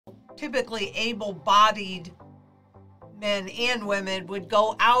typically able-bodied men and women, would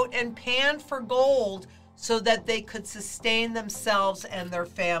go out and pan for gold so that they could sustain themselves and their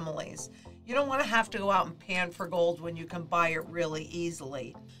families. You don't want to have to go out and pan for gold when you can buy it really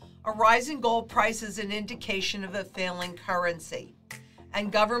easily. A rising gold price is an indication of a failing currency.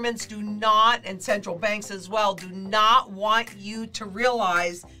 And governments do not, and central banks as well, do not want you to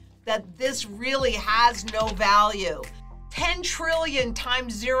realize that this really has no value. 10 trillion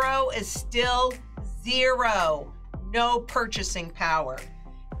times zero is still zero. No purchasing power.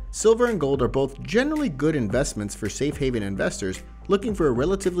 Silver and gold are both generally good investments for safe haven investors looking for a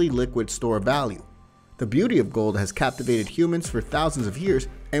relatively liquid store of value. The beauty of gold has captivated humans for thousands of years,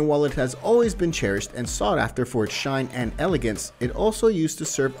 and while it has always been cherished and sought after for its shine and elegance, it also used to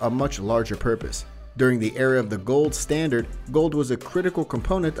serve a much larger purpose. During the era of the gold standard, gold was a critical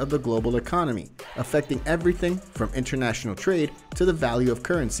component of the global economy, affecting everything from international trade to the value of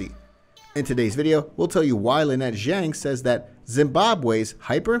currency. In today's video, we'll tell you why Lynette Zang says that Zimbabwe's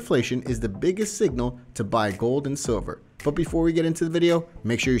hyperinflation is the biggest signal to buy gold and silver. But before we get into the video,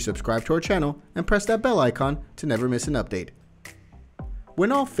 make sure you subscribe to our channel and press that bell icon to never miss an update.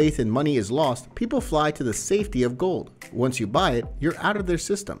 When all faith in money is lost, people fly to the safety of gold. Once you buy it, you're out of their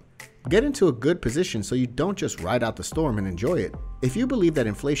system. Get into a good position so you don't just ride out the storm and enjoy it. If you believe that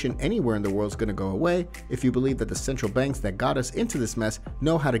inflation anywhere in the world is going to go away, if you believe that the central banks that got us into this mess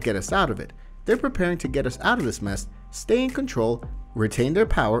know how to get us out of it, they're preparing to get us out of this mess, stay in control, retain their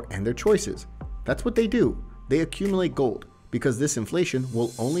power and their choices. That's what they do. They accumulate gold because this inflation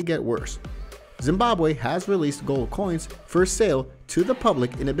will only get worse. Zimbabwe has released gold coins for sale to the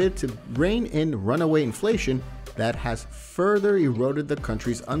public in a bid to rein in runaway inflation that has further eroded the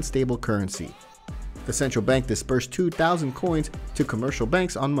country's unstable currency. The central bank dispersed 2,000 coins to commercial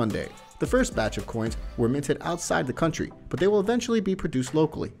banks on Monday. The first batch of coins were minted outside the country, but they will eventually be produced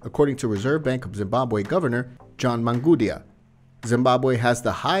locally, according to Reserve Bank of Zimbabwe Governor John Mangudia. Zimbabwe has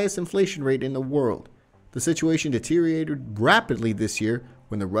the highest inflation rate in the world. The situation deteriorated rapidly this year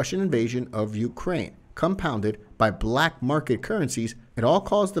when the Russian invasion of Ukraine, compounded by black market currencies, it all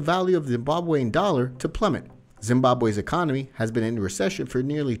caused the value of the Zimbabwean dollar to plummet. Zimbabwe's economy has been in recession for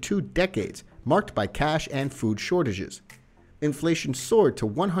nearly 2 decades, marked by cash and food shortages. Inflation soared to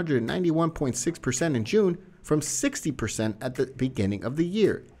 191.6% in June from 60% at the beginning of the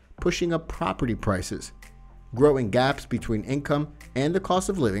year, pushing up property prices. Growing gaps between income and the cost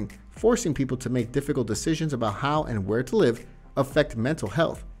of living, forcing people to make difficult decisions about how and where to live, affect mental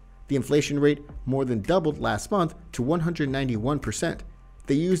health. The inflation rate more than doubled last month to 191%.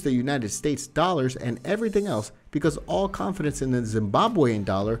 They use the United States dollars and everything else because all confidence in the Zimbabwean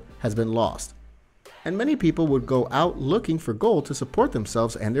dollar has been lost. And many people would go out looking for gold to support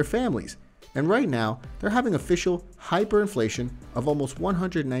themselves and their families. And right now, they're having official hyperinflation of almost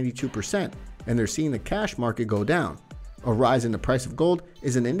 192%, and they're seeing the cash market go down. A rise in the price of gold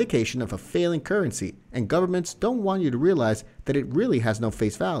is an indication of a failing currency, and governments don't want you to realize that it really has no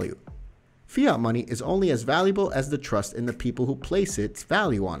face value. Fiat money is only as valuable as the trust in the people who place its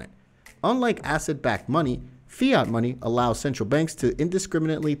value on it. Unlike asset-backed money, fiat money allows central banks to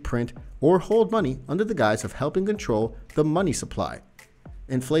indiscriminately print or hold money under the guise of helping control the money supply.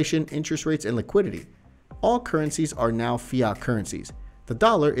 Inflation, interest rates, and liquidity. All currencies are now fiat currencies. The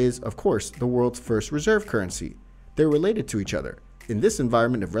dollar is, of course, the world's first reserve currency. They're related to each other. In this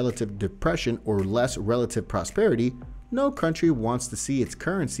environment of relative depression or less relative prosperity, no country wants to see its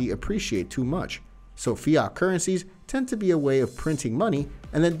currency appreciate too much. So fiat currencies tend to be a way of printing money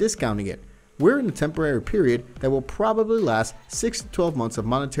and then discounting it. We're in a temporary period that will probably last 6 to 12 months of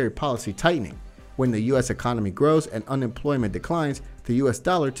monetary policy tightening. When the US economy grows and unemployment declines, the US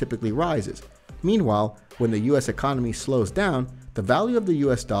dollar typically rises. Meanwhile, when the US economy slows down, the value of the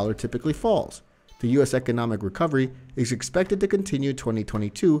US dollar typically falls. The US economic recovery is expected to continue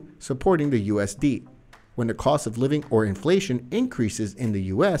 2022, supporting the USD. When the cost of living or inflation increases in the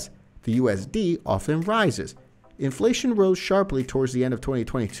US, the USD often rises. Inflation rose sharply towards the end of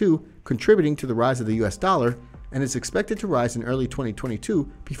 2022, contributing to the rise of the US dollar, and is expected to rise in early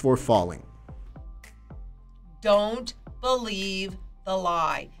 2022 before falling. Don't believe the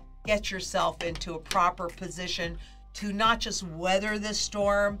lie. Get yourself into a proper position to not just weather this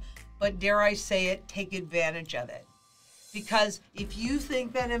storm, but dare I say it, take advantage of it. Because if you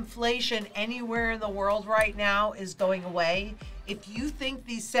think that inflation anywhere in the world right now is going away, if you think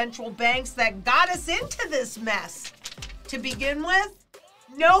these central banks that got us into this mess to begin with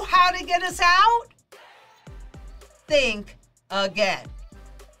know how to get us out, think again.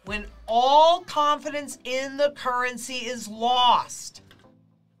 When all confidence in the currency is lost,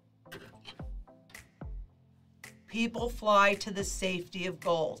 people fly to the safety of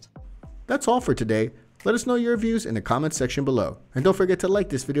gold. That's all for today. Let us know your views in the comments section below. And don't forget to like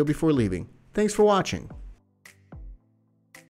this video before leaving. Thanks for watching.